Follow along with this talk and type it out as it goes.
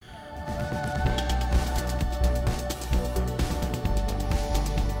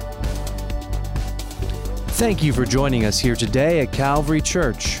Thank you for joining us here today at Calvary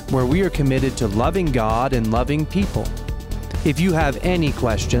Church, where we are committed to loving God and loving people. If you have any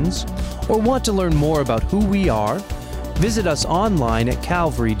questions or want to learn more about who we are, visit us online at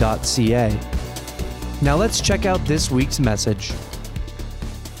calvary.ca. Now let's check out this week's message.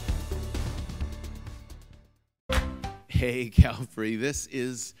 Hey, Calvary, this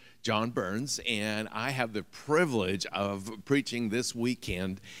is John Burns, and I have the privilege of preaching this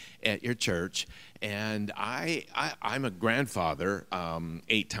weekend at your church. And I'm a grandfather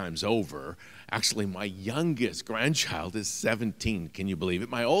 8 times over. Actually, my youngest grandchild is 17. Can you believe it?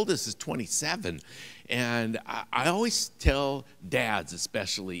 My oldest is 27. And I always tell dads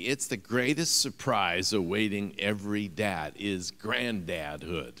especially, it's the greatest surprise awaiting every dad is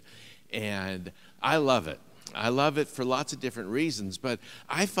granddadhood. And I love it. I love it for lots of different reasons, but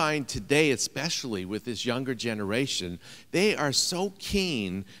I find today, especially with this younger generation, they are so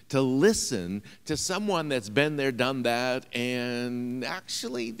keen to listen to someone that's been there, done that, and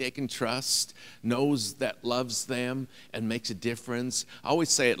actually they can trust, knows that loves them, and makes a difference. I always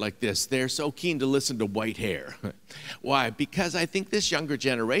say it like this: they're so keen to listen to white hair. Why? Because I think this younger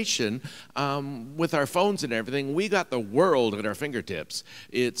generation, with our phones and everything, we got the world at our fingertips.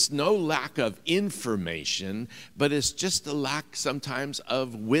 It's no lack of information, but it's just a lack sometimes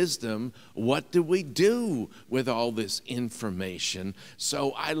of wisdom. What do we do with all this information?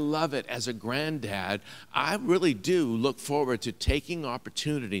 So I love it. As a granddad, I really do look forward to taking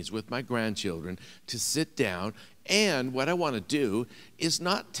opportunities with my grandchildren to sit down. And what I want to do is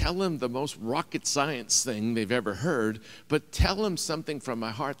not tell them the most rocket science thing they've ever heard, but tell them something from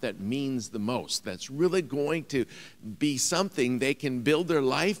my heart that means the most, that's really going to be something they can build their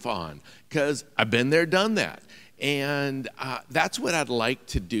life on, because I've been there, done that. And that's what I'd like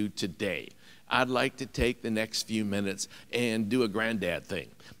to do today. I'd like to take the next few minutes and do a granddad thing.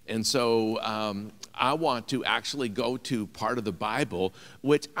 And so I want to actually go to part of the Bible,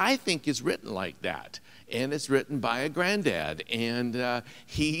 which I think is written like that. And it's written by a granddad, and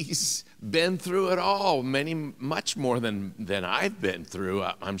he's been through it all, much more than I've been through,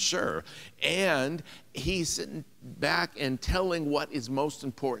 I'm sure. And he's sitting back and telling what is most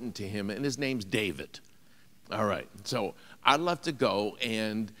important to him, and his name's David. All right, so I'd love to go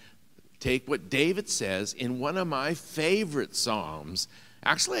and take what David says in one of my favorite Psalms.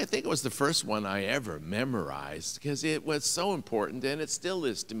 Actually, I think it was the first one I ever memorized, because it was so important, and it still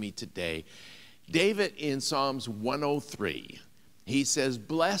is to me today. David in Psalms 103, he says,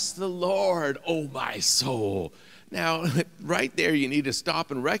 "Bless the Lord, O my soul." Now, right there, you need to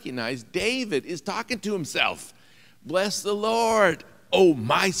stop and recognize David is talking to himself. Bless the Lord, O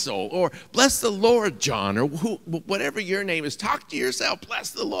my soul. Or bless the Lord, John, or whatever your name is. Talk to yourself, bless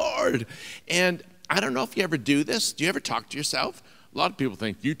the Lord. And I don't know if you ever do this. Do you ever talk to yourself? A lot of people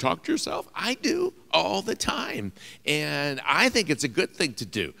think, you talk to yourself? I do all the time. And I think it's a good thing to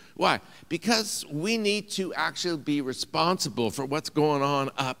do. Why? Because we need to actually be responsible for what's going on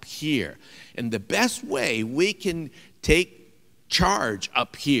up here. And the best way we can take charge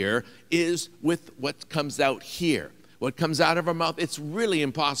up here is with what comes out here. What comes out of our mouth, it's really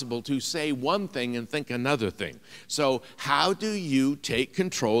impossible to say one thing and think another thing. So how do you take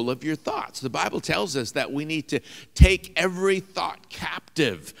control of your thoughts? The Bible tells us that we need to take every thought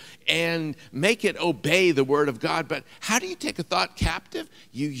captive and make it obey the word of God. But how do you take a thought captive?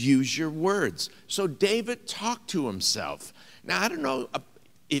 You use your words. So David talked to himself. Now, I don't know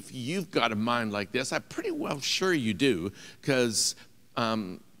if you've got a mind like this. I'm pretty well sure you do, because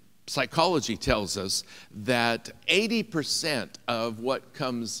psychology tells us that 80% of what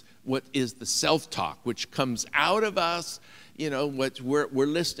is the self-talk, which comes out of us, what we're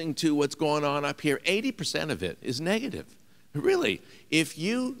listening to, what's going on up here, 80% of it is negative. Really, if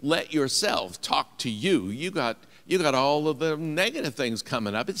you let yourself talk to you, you got all of the negative things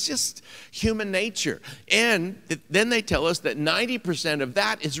coming up. It's just human nature. And then they tell us that 90% of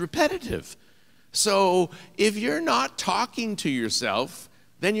that is repetitive. So if you're not talking to yourself,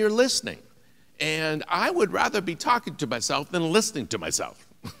 then you're listening. And I would rather be talking to myself than listening to myself.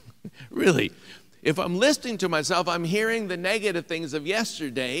 Really. If I'm listening to myself, I'm hearing the negative things of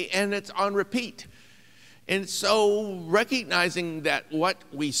yesterday, and it's on repeat. And so recognizing that what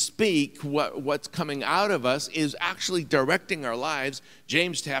we speak, what's coming out of us, is actually directing our lives.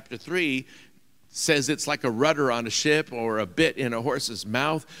 James chapter 3 says it's like a rudder on a ship or a bit in a horse's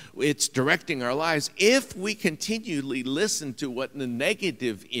mouth. It's directing our lives. If we continually listen to what the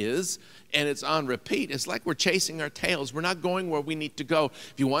negative is and it's on repeat, it's like we're chasing our tails. We're not going where we need to go.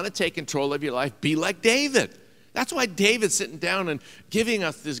 If you want to take control of your life, be like David. That's why David's sitting down and giving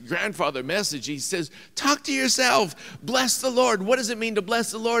us this grandfather message. He says, talk to yourself, bless the Lord. What does it mean to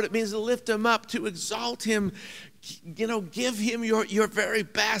bless the Lord? It means to lift him up, to exalt him, give him your very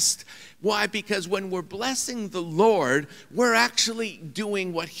best. Why? Because when we're blessing the Lord, we're actually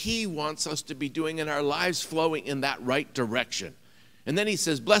doing what he wants us to be doing, and our lives flowing in that right direction. And then he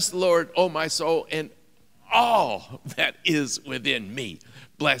says, bless the Lord, O my soul, and all that is within me.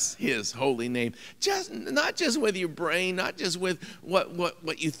 Bless his holy name. Not just with your brain, not just with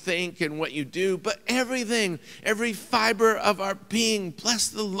what you think and what you do, but everything, every fiber of our being. Bless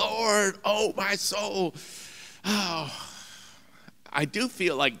the Lord, oh my soul. Oh, I do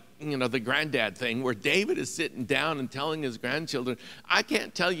feel like, the granddad thing where David is sitting down and telling his grandchildren, I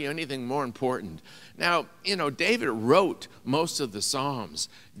can't tell you anything more important. Now, David wrote most of the Psalms.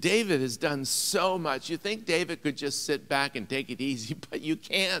 David has done so much. You think David could just sit back and take it easy, but you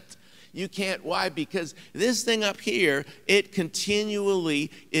can't. You can't. Why? Because this thing up here, it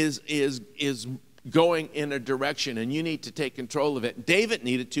continually is going in a direction, and you need to take control of it. David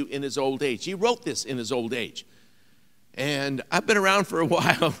needed to in his old age. He wrote this in his old age. And I've been around for a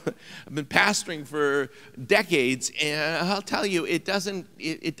while. I've been pastoring for decades, and I'll tell you, it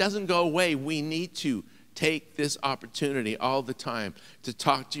doesn't go away. We need to take this opportunity all the time to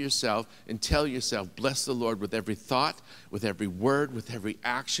talk to yourself and tell yourself, bless the Lord with every thought, with every word, with every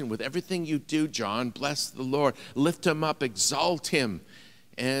action, with everything you do, John. Bless the Lord. Lift him up, exalt him,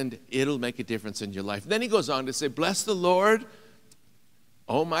 and it'll make a difference in your life. Then he goes on to say, bless the Lord,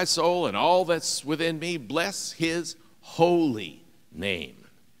 O my soul, and all that's within me. Bless his holy name.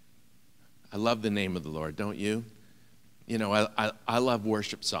 I love the name of the Lord, don't you? I love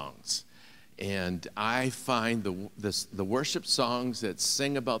worship songs. And I find the worship songs that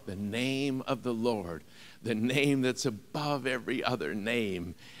sing about the name of the Lord, the name that's above every other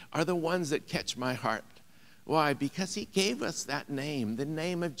name, are the ones that catch my heart. Why? Because he gave us that name, the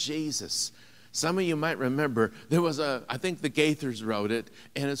name of Jesus. Some of you might remember, there was I think the Gaithers wrote it,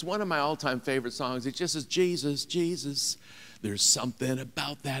 and it's one of my all-time favorite songs. It just says, Jesus, Jesus. There's something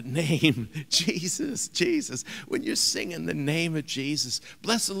about that name, Jesus, Jesus. When you're singing the name of Jesus,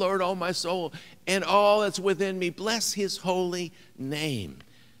 bless the Lord, all my soul, and all that's within me. Bless his holy name.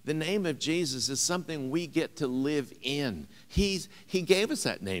 The name of Jesus is something we get to live in. He gave us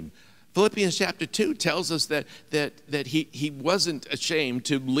that name. Philippians chapter 2 tells us that he wasn't ashamed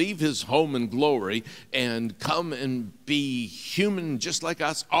to leave his home in glory and come and be human just like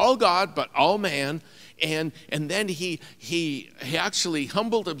us, all God, but all man. And then he actually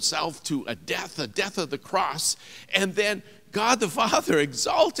humbled himself to a death of the cross. And then God the Father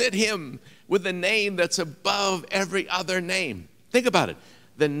exalted him with a name that's above every other name. Think about it.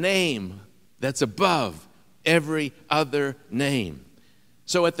 The name that's above every other name.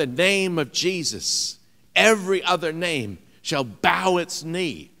 So at the name of Jesus, every other name shall bow its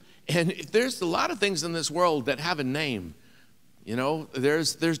knee. And there's a lot of things in this world that have a name.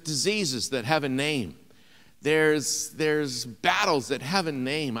 There's diseases that have a name. There's battles that have a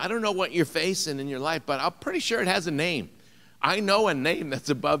name. I don't know what you're facing in your life, but I'm pretty sure it has a name. I know a name that's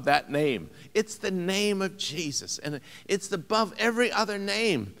above that name. It's the name of Jesus, and it's above every other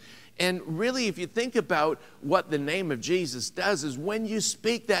name. And really, if you think about what the name of Jesus does, is when you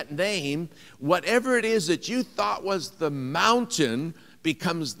speak that name, whatever it is that you thought was the mountain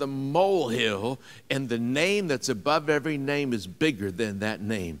becomes the molehill, and the name that's above every name is bigger than that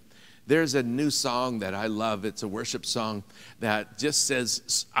name. There's a new song that I love. It's a worship song that just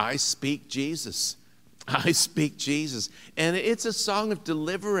says, I speak Jesus. I speak Jesus. And it's a song of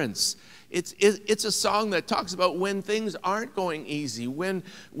deliverance. It's a song that talks about when things aren't going easy, when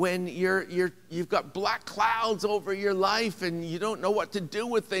you've got black clouds over your life and you don't know what to do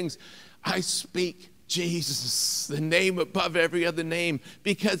with things. I speak Jesus, the name above every other name,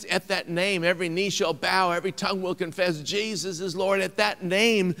 because at that name every knee shall bow, every tongue will confess Jesus is Lord. At that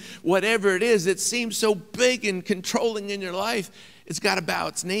name, whatever it is that seems so big and controlling in your life, it's got to bow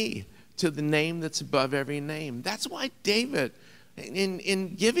its knee to the name that's above every name. That's why David,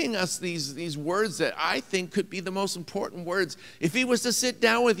 in giving us these words that I think could be the most important words, if he was to sit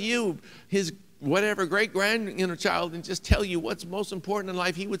down with you, his whatever great-grandchild, and just tell you what's most important in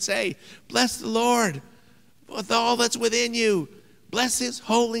life, he would say, bless the Lord with all that's within you. Bless his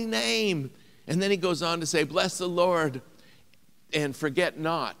holy name. And then he goes on to say, bless the Lord and forget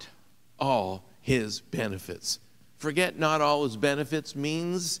not all his benefits. Forget not all his benefits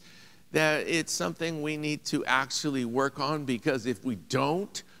means that it's something we need to actually work on, because if we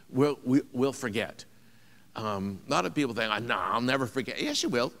don't, we'll forget. A lot of people think, no, I'll never forget. Yes, you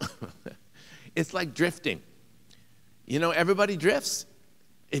will. It's like drifting. Everybody drifts.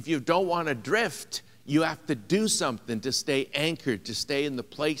 If you don't want to drift, You have to do something to stay anchored, to stay in the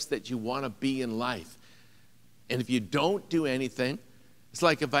place that you want to be in life. And if you don't do anything, it's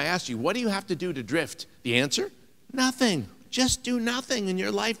like if I asked you, what do you have to do to drift? The answer? Nothing. Just do nothing and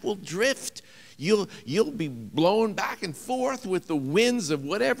your life will drift. You'll be blown back and forth with the winds of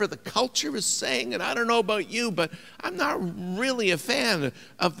whatever the culture is saying. And I don't know about you, but I'm not really a fan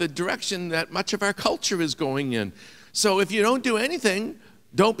of the direction that much of our culture is going in. So if you don't do anything,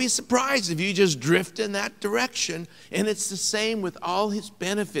 don't be surprised if you just drift in that direction. And it's the same with all his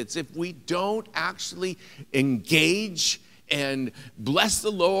benefits. If we don't actually engage and bless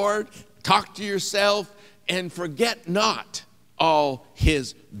the Lord, talk to yourself, and forget not all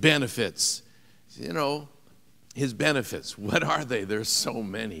his benefits. You know, his benefits, what are they? There's so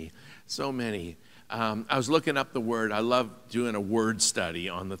many, so many. I was looking up the word. I love doing a word study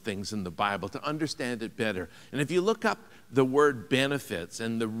on the things in the Bible to understand it better. And if you look up the word benefits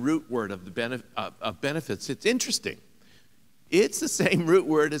and the root word of the benefits, it's interesting. It's the same root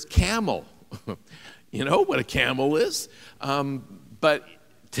word as camel. You know what a camel is? But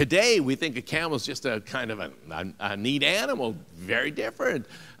today we think a camel is just a kind of a neat animal, very different.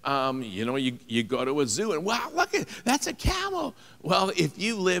 You know, you go to a zoo and wow, look at that's a camel. Well, if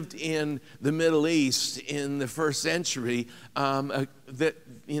you lived in the Middle East in the first century, a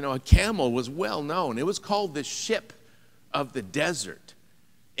camel was well known. It was called the ship of the desert,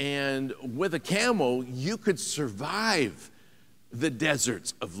 and with a camel you could survive the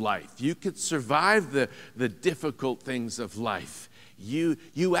deserts of life. You could survive the difficult things of life. You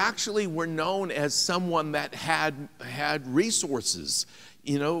actually were known as someone that had resources.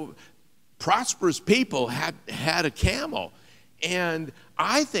 You know, prosperous people had a camel. And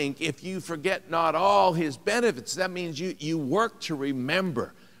I think if you forget not all his benefits, that means you work to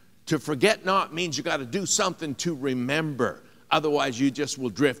remember. To forget not means you got to do something to remember. Otherwise, you just will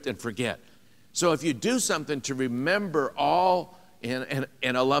drift and forget. So if you do something to remember all, and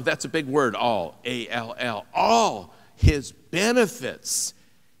I love, that's a big word, all, A-L-L, all his benefits.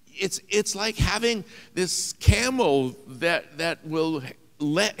 It's like having this camel that will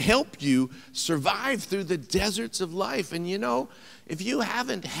help you survive through the deserts of life. And you know, if you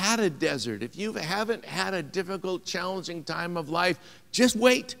haven't had a desert, if you haven't had a difficult, challenging time of life, just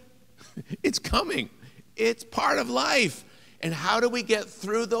wait. It's coming. It's part of life. And how do we get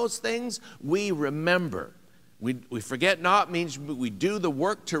through those things? We remember. We forget not means we do the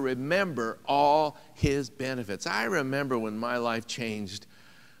work to remember all his benefits. I remember when my life changed.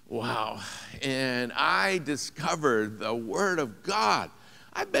 Wow. And I discovered the Word of God.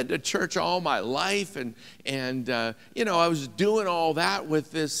 I've been to church all my life, and you know, I was doing all that with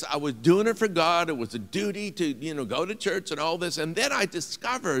this. I was doing it for God. It was a duty to, you know, go to church and all this. And then I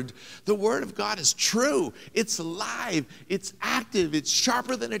discovered the Word of God is true. It's alive. It's active. It's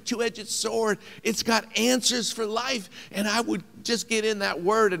sharper than a two-edged sword. It's got answers for life. And I would just get in that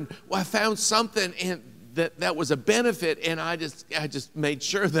Word, and I found something that was a benefit, and I just made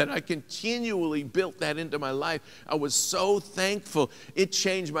sure that I continually built that into my life. I was so thankful. It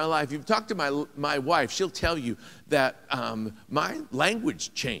changed my life. You've talked to my wife, she'll tell you that my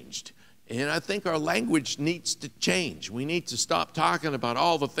language changed. And I think our language needs to change. We need to stop talking about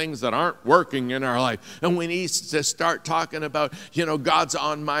all the things that aren't working in our life. And we need to start talking about, you know, God's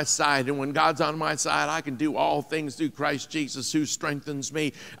on my side. And when God's on my side, I can do all things through Christ Jesus who strengthens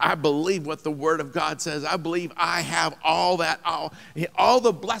me. I believe what the Word of God says. I believe I have all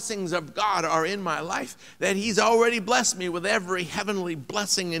the blessings of God are in my life, that he's already blessed me with every heavenly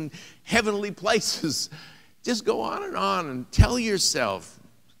blessing in heavenly places. Just go on and tell yourself,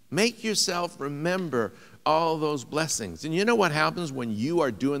 make yourself remember all those blessings. And you know what happens when you are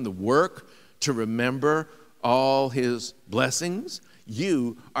doing the work to remember all his blessings?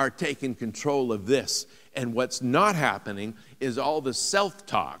 You are taking control of this. And what's not happening is all the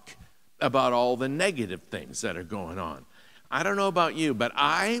self-talk about all the negative things that are going on. I don't know about you, but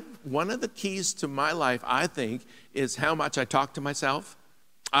one of the keys to my life, I think, is how much I talk to myself.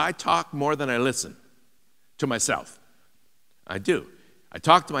 I talk more than I listen to myself. I do. I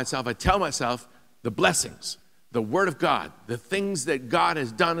talk to myself, I tell myself the blessings, the Word of God, the things that God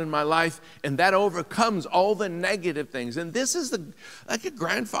has done in my life, and that overcomes all the negative things. And this is like a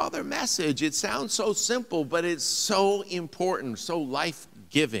grandfather message. It sounds so simple, but it's so important, so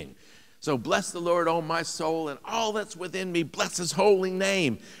life-giving. So bless the Lord, O my soul, and all that's within me. Bless his holy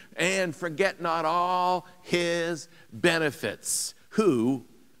name, and forget not all his benefits. Who,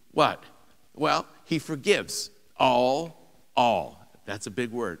 what? Well, he forgives all. That's a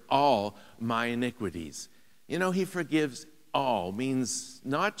big word. All my iniquities. You know, he forgives all. Means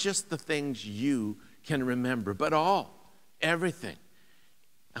not just the things you can remember, but all. Everything.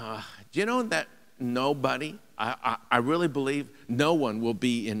 Do you know that nobody, I really believe no one will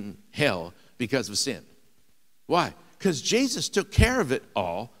be in hell because of sin. Why? Because Jesus took care of it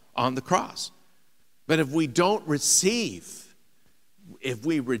all on the cross. But if we don't receive, if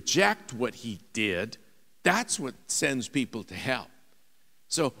we reject what he did, that's what sends people to hell.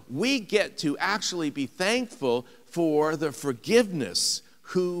 So we get to actually be thankful for the forgiveness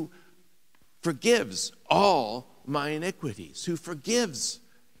who forgives all my iniquities, who forgives.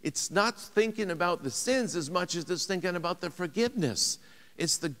 It's not thinking about the sins as much as it's thinking about the forgiveness.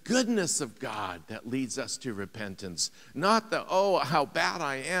 It's the goodness of God that leads us to repentance. Not the, oh, how bad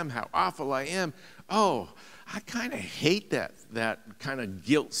I am, how awful I am. Oh, I kind of hate that kind of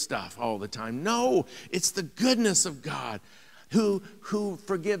guilt stuff all the time. No, it's the goodness of God who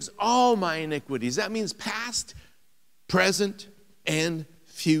forgives all my iniquities. That means past, present, and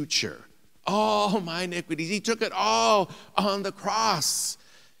future. All my iniquities. He took it all on the cross.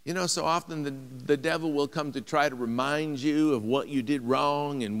 You know, so often the devil will come to try to remind you of what you did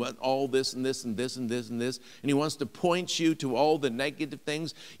wrong and what all this and this and this and this and this. And he wants to point you to all the negative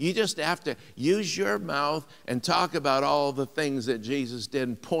things. You just have to use your mouth and talk about all the things that Jesus did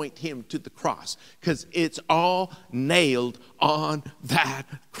and point him to the cross. Because it's all nailed on that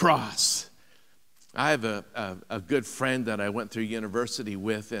cross. I have a good friend that I went through university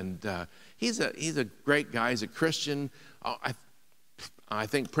with, and he's a great guy. He's a Christian. I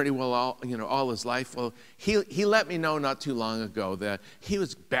think pretty well all his life. Well, he let me know not too long ago that he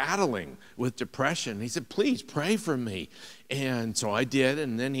was battling with depression. He said, "Please pray for me." And so I did,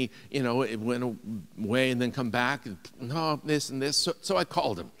 and then he, it went away and then come back and this and this. So I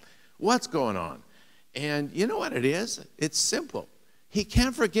called him. What's going on? And you know what it is? It's simple. He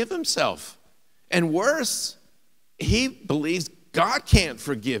can't forgive himself. And worse, he believes God can't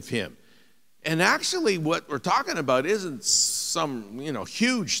forgive him. And actually what we're talking about isn't some,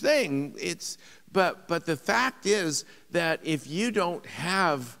 huge thing. But the fact is that if you don't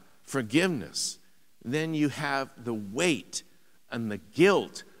have forgiveness, then you have the weight and the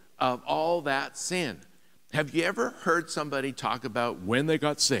guilt of all that sin. Have you ever heard somebody talk about when they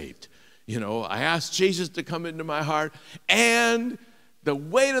got saved? I asked Jesus to come into my heart, and the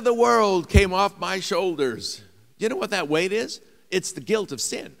weight of the world came off my shoulders. You know what that weight is? It's the guilt of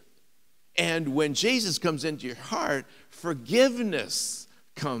sin. And when Jesus comes into your heart, forgiveness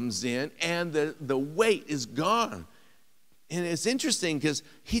comes in and the weight is gone. And it's interesting because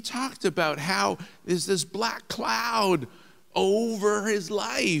he talked about how there's this black cloud over his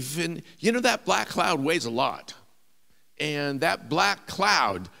life. And that black cloud weighs a lot. And that black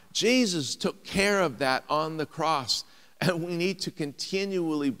cloud, Jesus took care of that on the cross. And we need to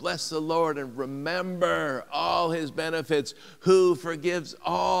continually bless the Lord and remember all his benefits, who forgives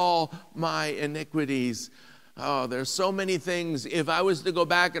all my iniquities. Oh, there's so many things. If I was to go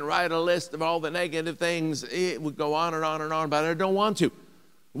back and write a list of all the negative things, it would go on and on and on, but I don't want to.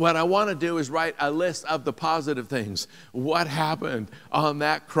 What I want to do is write a list of the positive things. What happened on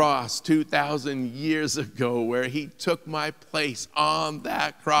that cross 2,000 years ago where he took my place on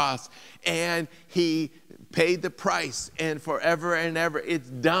that cross and he paid the price, and forever and ever, it's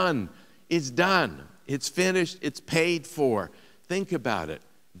done. It's done. It's finished. It's paid for. Think about it.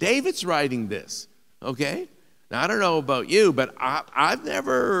 David's writing this, okay? Now, I don't know about you, but I've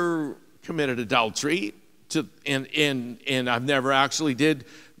never committed adultery, and I've never actually did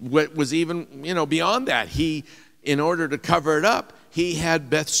what was even, beyond that. He, in order to cover it up, he had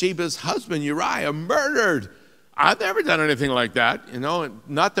Bathsheba's husband, Uriah, murdered. I've never done anything like that,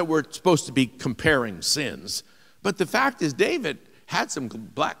 not that we're supposed to be comparing sins. But the fact is, David had some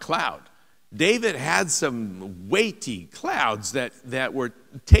black cloud. David had some weighty clouds that were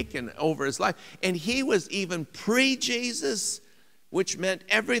taken over his life. And he was even pre-Jesus, which meant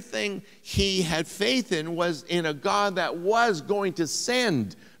everything he had faith in was in a God that was going to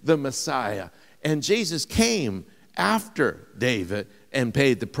send the Messiah. And Jesus came after David and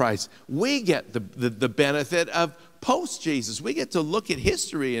paid the price. We get the benefit of post-Jesus. We get to look at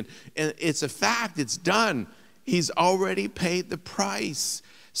history, and it's a fact. It's done. He's already paid the price.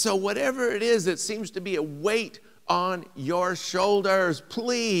 So whatever it is that seems to be a weight on your shoulders,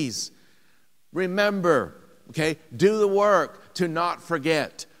 please remember, okay? Do the work to not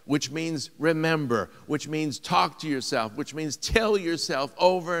forget, which means remember, which means talk to yourself, which means tell yourself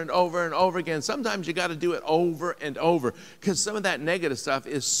over and over and over again. Sometimes you got to do it over and over because some of that negative stuff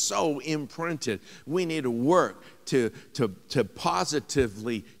is so imprinted. We need to work to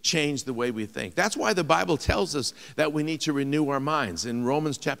positively change the way we think. That's why the Bible tells us that we need to renew our minds. In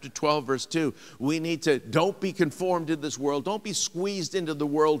Romans chapter 12, verse 2, we need to, don't be conformed to this world. Don't be squeezed into the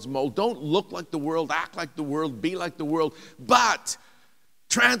world's mold. Don't look like the world, act like the world, be like the world, but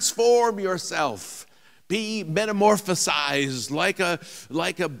Transform yourself. Be metamorphosized like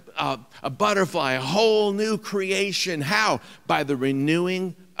a butterfly, a whole new creation. How? By the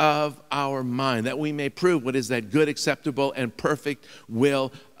renewing of our mind, that we may prove what is that good, acceptable, and perfect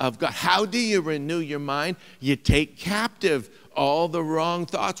will of God. How do you renew your mind? You take captive all the wrong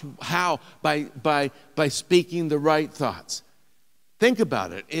thoughts. How? By speaking the right thoughts. Think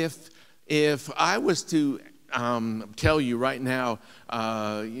about it. If I was to tell you right now,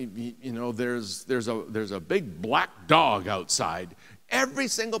 there's a big black dog outside. Every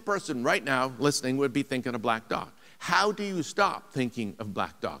single person right now listening would be thinking of black dog. How do you stop thinking of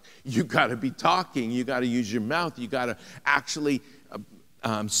black dog? You got to be talking. You got to use your mouth. You got to actually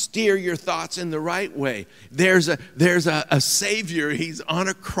steer your thoughts in the right way. There's a Savior. He's on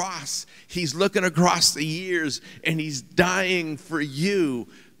a cross. He's looking across the years, and he's dying for you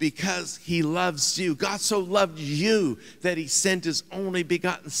because he loves you. God so loved you that he sent his only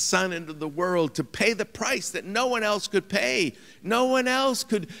begotten Son into the world to pay the price that no one else could pay. No one else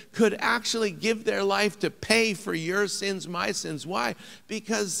could actually give their life to pay for your sins, my sins. Why?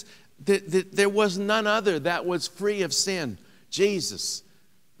 Because there was none other that was free of sin. Jesus,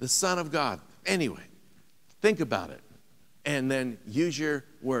 the Son of God. Anyway, think about it. And then use your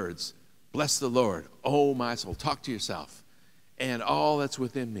words. Bless the Lord, oh my soul. Talk to yourself. And all that's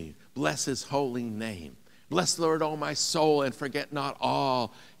within me. Bless his holy name. Bless the Lord, oh my soul, and forget not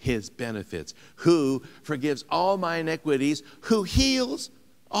all his benefits. Who forgives all my iniquities, who heals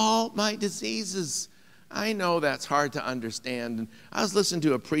all my diseases. I know that's hard to understand. And I was listening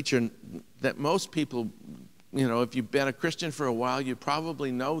to a preacher that most people, if you've been a Christian for a while, you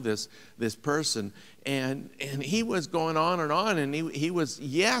probably know this person. And he was going on, and he was,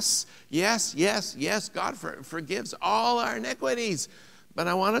 yes, God forgives all our iniquities. But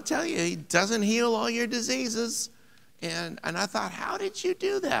I want to tell you, he doesn't heal all your diseases. And I thought, how did you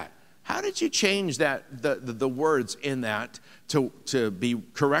do that? How did you change that the words in that to be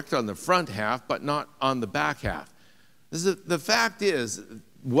correct on the front half, but not on the back half? The fact is,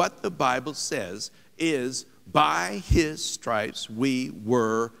 what the Bible says is, by his stripes we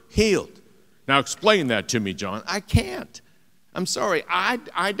were healed. Now explain that to me, John. I can't. I'm sorry.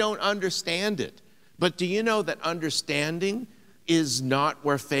 I don't understand it. But do you know that understanding is not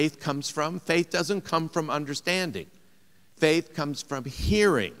where faith comes from? Faith doesn't come from understanding. Faith comes from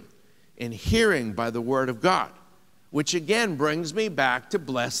hearing, and hearing by the word of God, which again brings me back to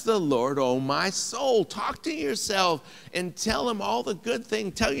bless the Lord, oh my soul. Talk to yourself and tell him all the good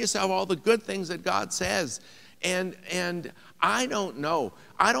things. Tell yourself all the good things that God says. And I don't know.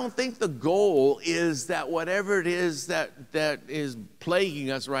 I don't think the goal is that whatever it is that is plaguing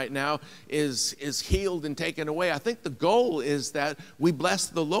us right now is healed and taken away. I think the goal is that we bless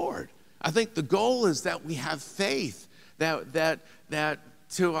the Lord. I think the goal is that we have faith, that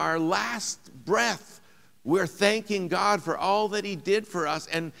to our last breath, we're thanking God for all that he did for us,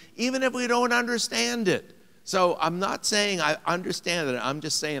 and even if we don't understand it. So I'm not saying I understand it. I'm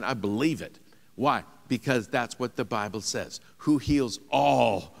just saying I believe it. Why? Because that's what the Bible says. Who heals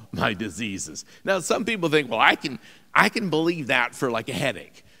all my diseases? Now, some people think, well, I can believe that for like a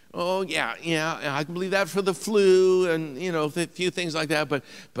headache. Oh, yeah, I can believe that for the flu and, a few things like that.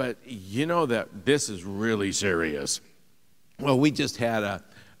 But you know that this is really serious. Well, we just had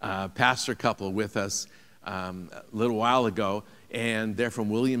a pastor couple with us a little while ago, and they're from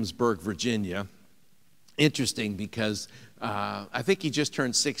Williamsburg, Virginia. Interesting because I think he just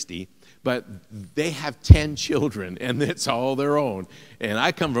turned 60. But they have 10 children, and it's all their own. And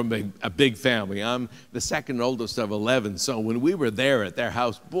I come from a big family. I'm the second oldest of 11. So when we were there at their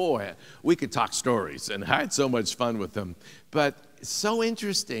house, boy, we could talk stories. And I had so much fun with them. But so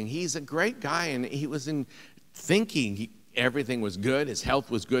interesting. He's a great guy, and he was thinking everything was good. His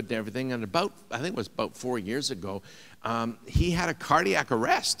health was good and everything. And I think it was about 4 years ago, he had a cardiac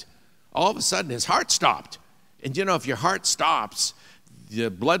arrest. All of a sudden, his heart stopped. And if your heart stops, the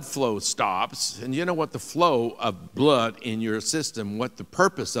blood flow stops, and you know what the flow of blood in your system, what the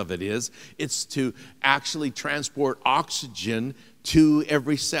purpose of it is, it's to actually transport oxygen to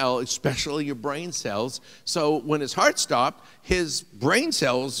every cell, especially your brain cells. So when his heart stopped, his brain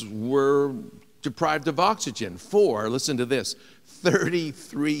cells were deprived of oxygen for, listen to this,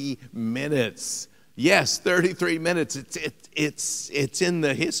 33 minutes. Yes, 33 minutes. It's in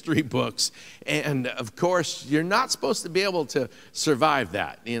the history books. And, of course, you're not supposed to be able to survive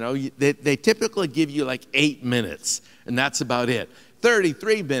that. They typically give you like 8 minutes, and that's about it.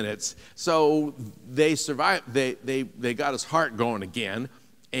 33 minutes. So they survived. They got his heart going again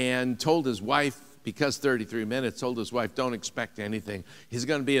and told his wife, because 33 minutes, told his wife, don't expect anything. He's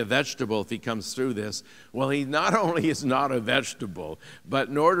going to be a vegetable if he comes through this. Well, he not only is not a vegetable, but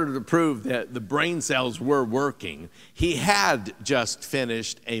in order to prove that the brain cells were working, he had just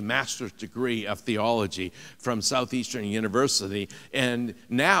finished a master's degree of theology from Southeastern University. And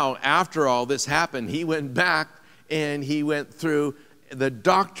now, after all this happened, he went back and he went through the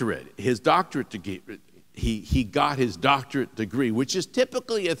doctorate, his doctorate degree. He got his doctorate degree, which is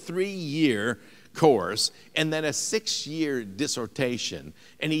typically a 3-year course, and then a 6-year dissertation.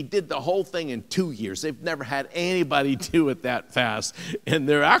 And he did the whole thing in 2 years. They've never had anybody do it that fast. And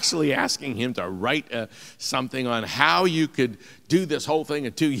they're actually asking him to write something on how you could do this whole thing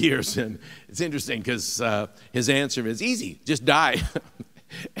in 2 years. And it's interesting because his answer is easy, just die.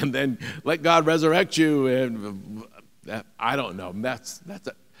 And then let God resurrect you. And I don't know.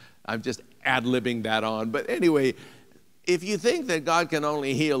 I'm just ad-libbing that on. But anyway, if you think that God can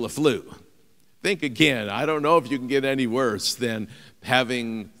only heal a flu, think again. I don't know if you can get any worse than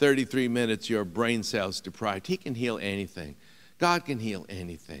having 33 minutes your brain cells deprived. He can heal anything. God can heal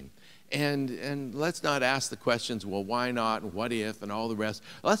anything. And let's not ask the questions, well, why not, and what if, and all the rest.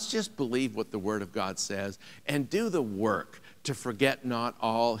 Let's just believe what the Word of God says and do the work to forget not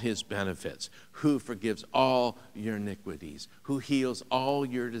all his benefits, who forgives all your iniquities, who heals all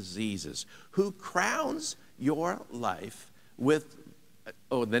your diseases, who crowns your life with,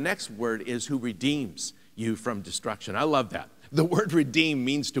 the next word is who redeems you from destruction. I love that. The word redeem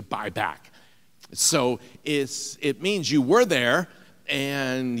means to buy back. So it means you were there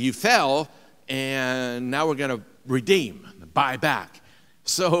and you fell, and now we're going to redeem, buy back.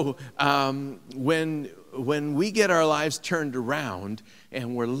 So when we get our lives turned around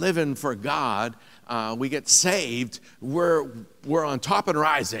and we're living for God, we get saved, we're on top and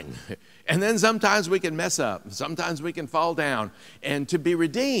rising. And then sometimes we can mess up. Sometimes we can fall down. And to be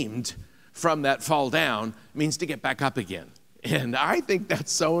redeemed from that fall down means to get back up again. And I think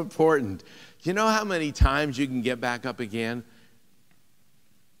that's so important. You know how many times you can get back up again?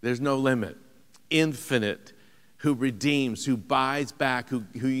 There's no limit. Infinite. Who redeems, who buys back, who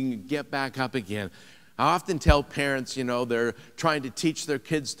you can get back up again. I often tell parents, they're trying to teach their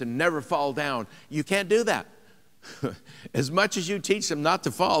kids to never fall down. You can't do that. As much as you teach them not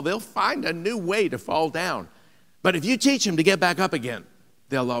to fall, they'll find a new way to fall down. But if you teach them to get back up again,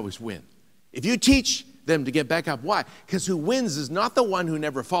 they'll always win. If you teach them to get back up, why? Because who wins is not the one who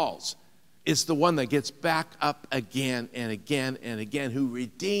never falls. It's the one that gets back up again and again and again, who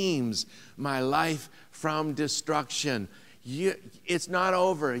redeems my life from destruction. It's not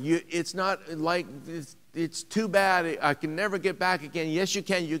over. It's not like it's too bad. I can never get back again. Yes, you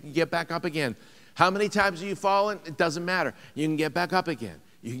can. You can get back up again. How many times have you fallen? It doesn't matter. You can get back up again.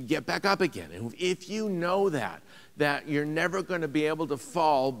 You can get back up again. And if you know that you're never going to be able to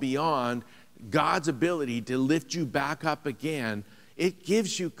fall beyond God's ability to lift you back up again, it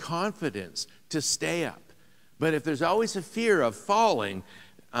gives you confidence to stay up. But if there's always a fear of falling,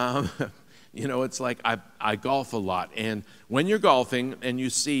 it's like I golf a lot. And when you're golfing and you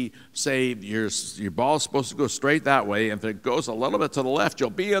see, say, your ball's supposed to go straight that way, and if it goes a little bit to the left, you'll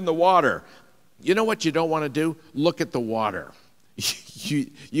be in the water. You know what you don't want to do? Look at the water.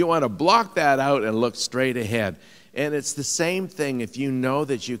 You want to block that out and look straight ahead. And it's the same thing if you know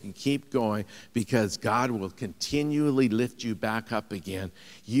that you can keep going, because God will continually lift you back up again.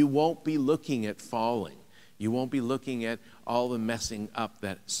 You won't be looking at falling. You won't be looking at all the messing up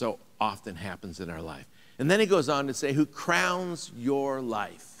that so often happens in our life. And then he goes on to say, who crowns your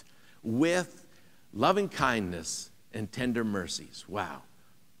life with loving kindness and tender mercies. Wow.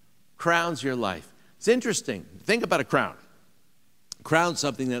 Crowns your life. It's interesting. Think about a crown. A crown's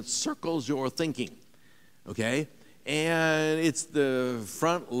something that circles your thinking. Okay? And it's the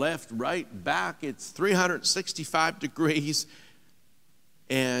front, left, right, back. It's 365 degrees.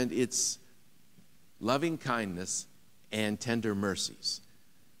 And it's loving kindness and tender mercies.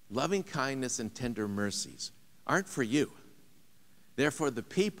 Loving kindness and tender mercies aren't for you. They're for the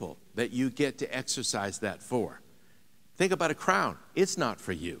people that you get to exercise that for. Think about a crown. It's not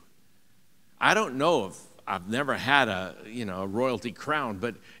for you. I don't know if I've never had a royalty crown,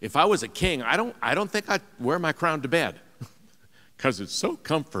 but if I was a king, I don't think I'd wear my crown to bed because it's so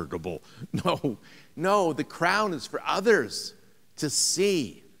comfortable. No, the crown is for others to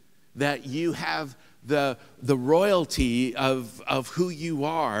see that you have the royalty of who you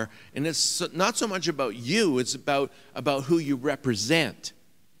are, and it's not so much about you, it's about who you represent.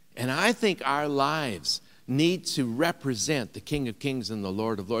 And I think our lives need to represent the King of Kings and the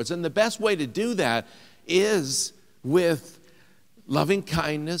Lord of Lords. And the best way to do that is with loving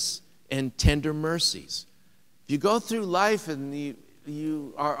kindness and tender mercies. If you go through life and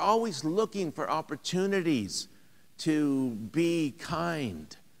you are always looking for opportunities to be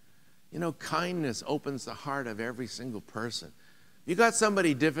kind. You know, kindness opens the heart of every single person. You got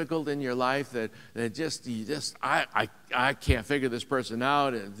somebody difficult in your life that I can't figure this person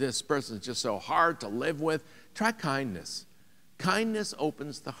out, and this person is just so hard to live with. Try kindness. Kindness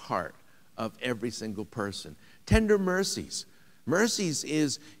opens the heart of every single person. Tender mercies. Mercies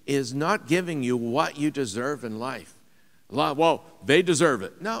is not giving you what you deserve in life. Well, they deserve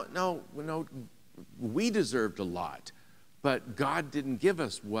it. No, we deserved a lot, but God didn't give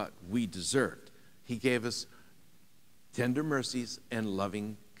us what we deserved. He gave us tender mercies and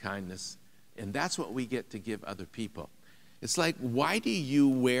loving kindness, and that's what we get to give other people. It's like, why do you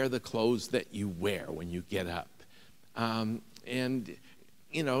wear the clothes that you wear when you get up? And,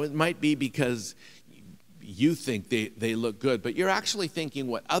 you know, it might be because you think they look good, but you're actually thinking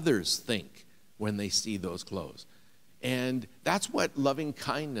what others think when they see those clothes. And that's what loving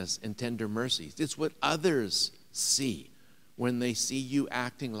kindness and tender mercies, it's what others see when they see you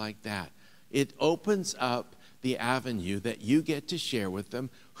acting like that. It opens up the avenue that you get to share with them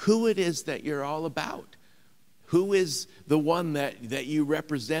who it is that you're all about. Who is the one that you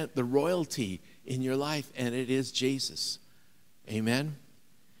represent, the royalty in your life, and it is Jesus. Amen?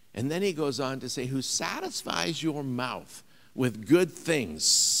 And then he goes on to say, who satisfies your mouth with good things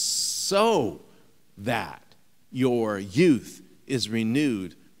so that your youth is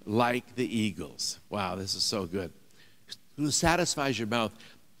renewed like the eagles. Wow, this is so good. Who satisfies your mouth.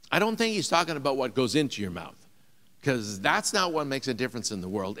 I don't think he's talking about what goes into your mouth, because that's not what makes a difference in the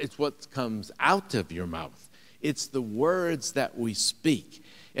world. It's what comes out of your mouth. It's the words that we speak.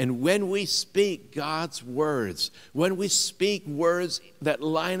 And when we speak God's words, when we speak words that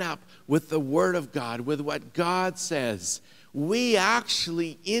line up with the Word of God, with what God says, we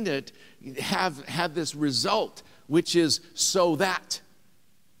actually in it have this result, which is so that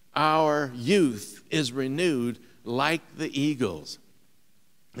our youth is renewed like the eagles.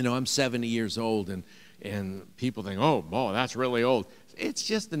 You know, I'm 70 years old, and people think, oh, boy, that's really old. It's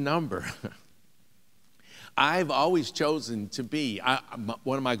just a number. I've always chosen to be,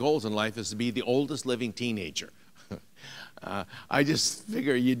 one of my goals in life is to be the oldest living teenager. I just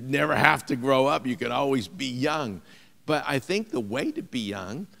figure you'd never have to grow up. You could always be young. But I think the way to be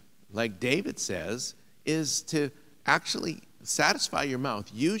young, like David says, is to actually satisfy your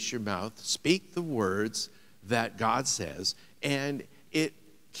mouth, use your mouth, speak the words that God says, and it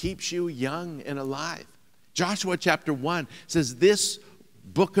keeps you young and alive. Joshua chapter 1 says, this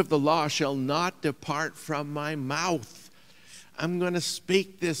book of the law shall not depart from my mouth. I'm going to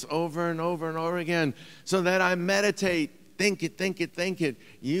speak this over and over and over again so that I meditate. Think it.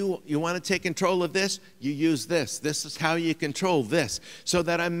 You want to take control of this? You use this. This is how you control this. So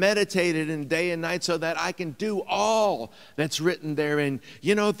that I meditate it in day and night so that I can do all that's written therein.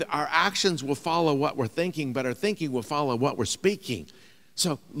 You know, our actions will follow what we're thinking, but our thinking will follow what we're speaking.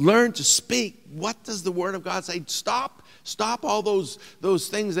 So learn to speak. What does the Word of God say? Stop all those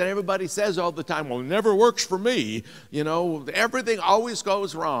things that everybody says all the time. Well, it never works for me. You know, everything always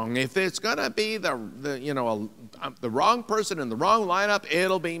goes wrong. If it's going to be the wrong person in the wrong lineup,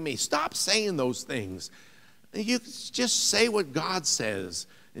 it'll be me. Stop saying those things. You just say what God says,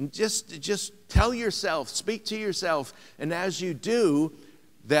 and just tell yourself, speak to yourself, and as you do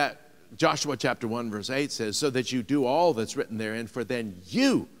that, Joshua chapter 1 verse 8 says, so that you do all that's written therein, for then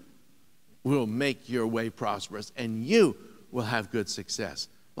you will make your way prosperous and you will have good success.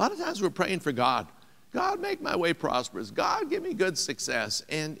 A lot of times we're praying for God. God, make my way prosperous. God, give me good success.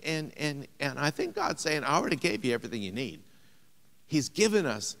 And I think God's saying, I already gave you everything you need. He's given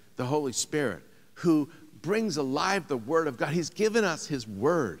us the Holy Spirit who brings alive the Word of God. He's given us His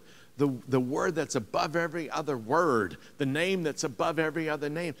Word. The word that's above every other word, the name that's above every other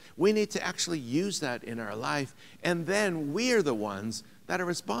name. We need to actually use that in our life, and then we are the ones that are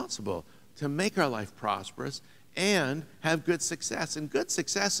responsible to make our life prosperous and have good success. And good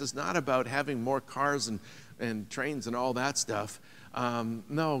success is not about having more cars and trains and all that stuff.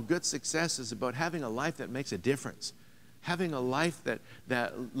 No, good success is about having a life that makes a difference, having a life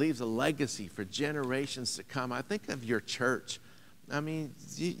that leaves a legacy for generations to come. I think of your church. I mean,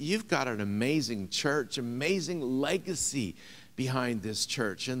 you've got an amazing church, amazing legacy behind this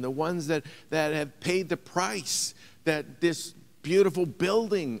church, and the ones that have paid the price that this beautiful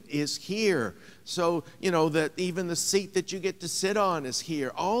building is here. So, you know, that even the seat that you get to sit on is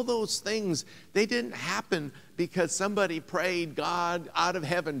here. All those things, they didn't happen because somebody prayed, God, out of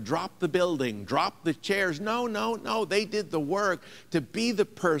heaven, drop the building, drop the chairs. No. They did the work to be the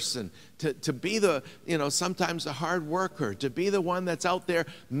person, to be the, you know, sometimes the hard worker, to be the one that's out there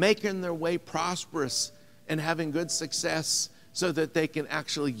making their way prosperous and having good success so that they can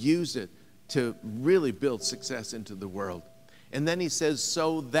actually use it to really build success into the world. And then he says,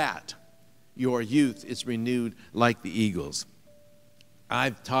 so that your youth is renewed like the eagles.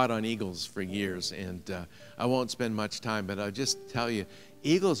 I've taught on eagles for years, and I won't spend much time, but I'll just tell you,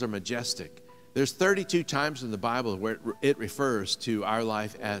 eagles are majestic. There's 32 times in the Bible where it refers to our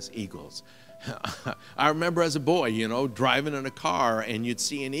life as eagles. I remember as a boy, driving in a car, and you'd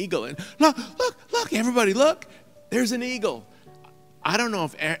see an eagle, and look, everybody, look, there's an eagle. I don't know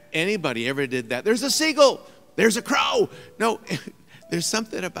if anybody ever did that. There's a seagull. There's a crow. No, there's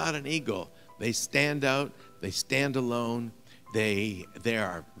something about an eagle. They stand out. They stand alone. They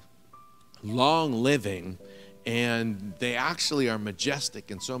are long-living, and they actually are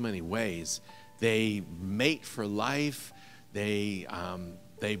majestic in so many ways. They mate for life. They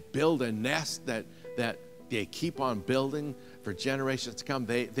build a nest that they keep on building for generations to come.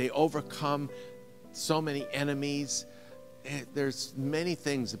 They overcome so many enemies. There's many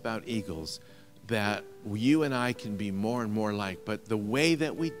things about eagles that you and I can be more and more like. But the way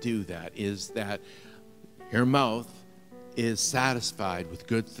that we do that is that your mouth is satisfied with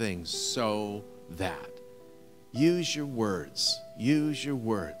good things, so that use your words.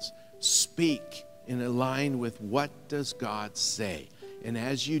 Speak in line with what does God say. And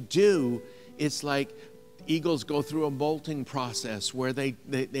as you do, it's like eagles go through a molting process where they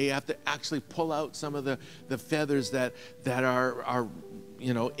have to actually pull out some of the feathers that are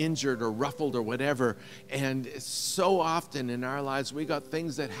injured or ruffled or whatever. And so often in our lives, we got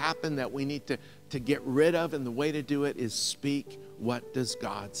things that happen that we need to get rid of, and the way to do it is speak what does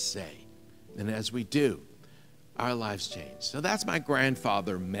God say. And as we do, our lives change. So that's my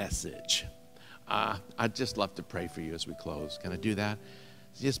grandfather message. I'd just love to pray for you as we close. Can I do that?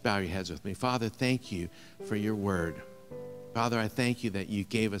 Just bow your heads with me. Father, thank you for your word. Father, I thank you that you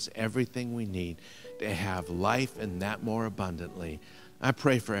gave us everything we need to have life and that more abundantly. I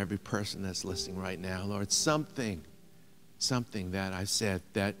pray for every person that's listening right now, Lord, something that I said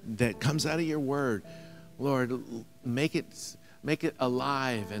that comes out of your word, Lord, make it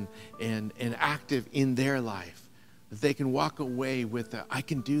alive and active in their life, that they can walk away with I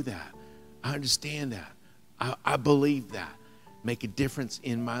can do that. I understand that. I believe that. Make a difference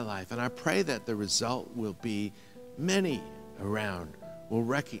in my life. And I pray that the result will be many around will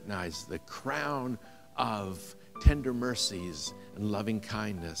recognize the crown of tender mercies and loving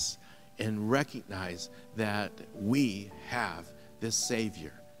kindness, and recognize that we have this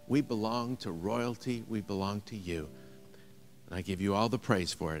Savior. We belong to royalty. We belong to you. And I give you all the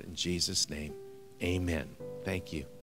praise for it in Jesus' name. Amen. Thank you.